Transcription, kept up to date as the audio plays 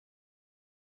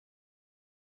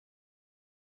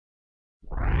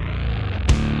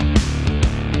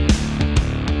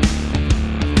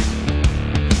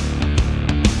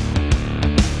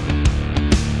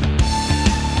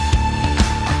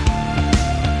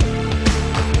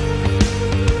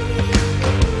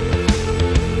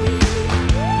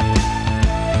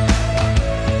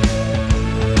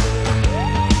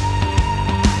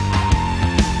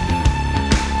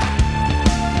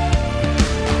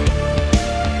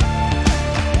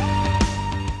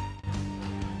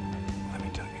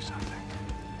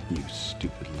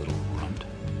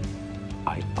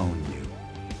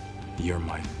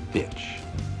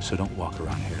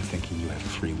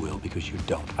free will because you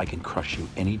don't. I can crush you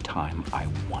anytime I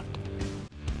want.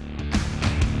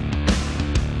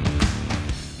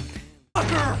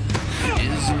 Fucker!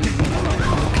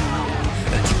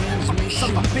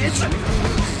 Son of a bitch!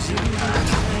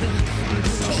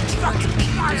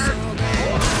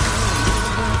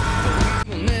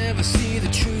 We'll never see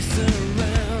the truth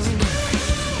around.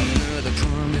 Another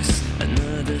promise,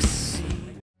 another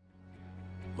scene.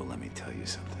 Well, let me tell you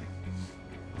something.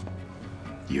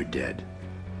 You're dead.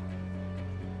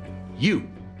 You.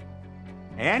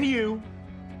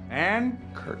 And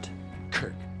Kurt.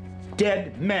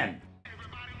 Dead men.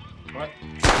 What?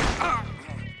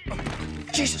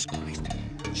 Jesus Christ.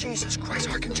 Jesus Christ,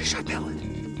 Harkins just shot Pellet.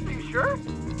 Are you sure?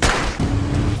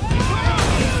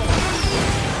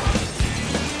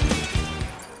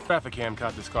 Traffic cam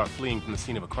caught this car fleeing from the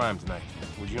scene of a crime tonight.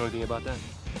 Would you know anything about that?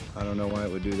 I don't know why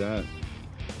it would do that.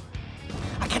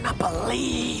 I cannot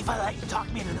believe I let you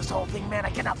talk me into this whole thing, man. I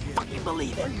cannot fucking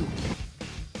believe it.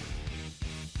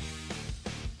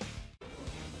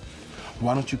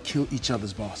 Why don't you kill each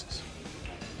other's bosses?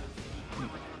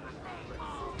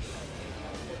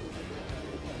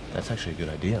 That's actually a good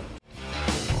idea.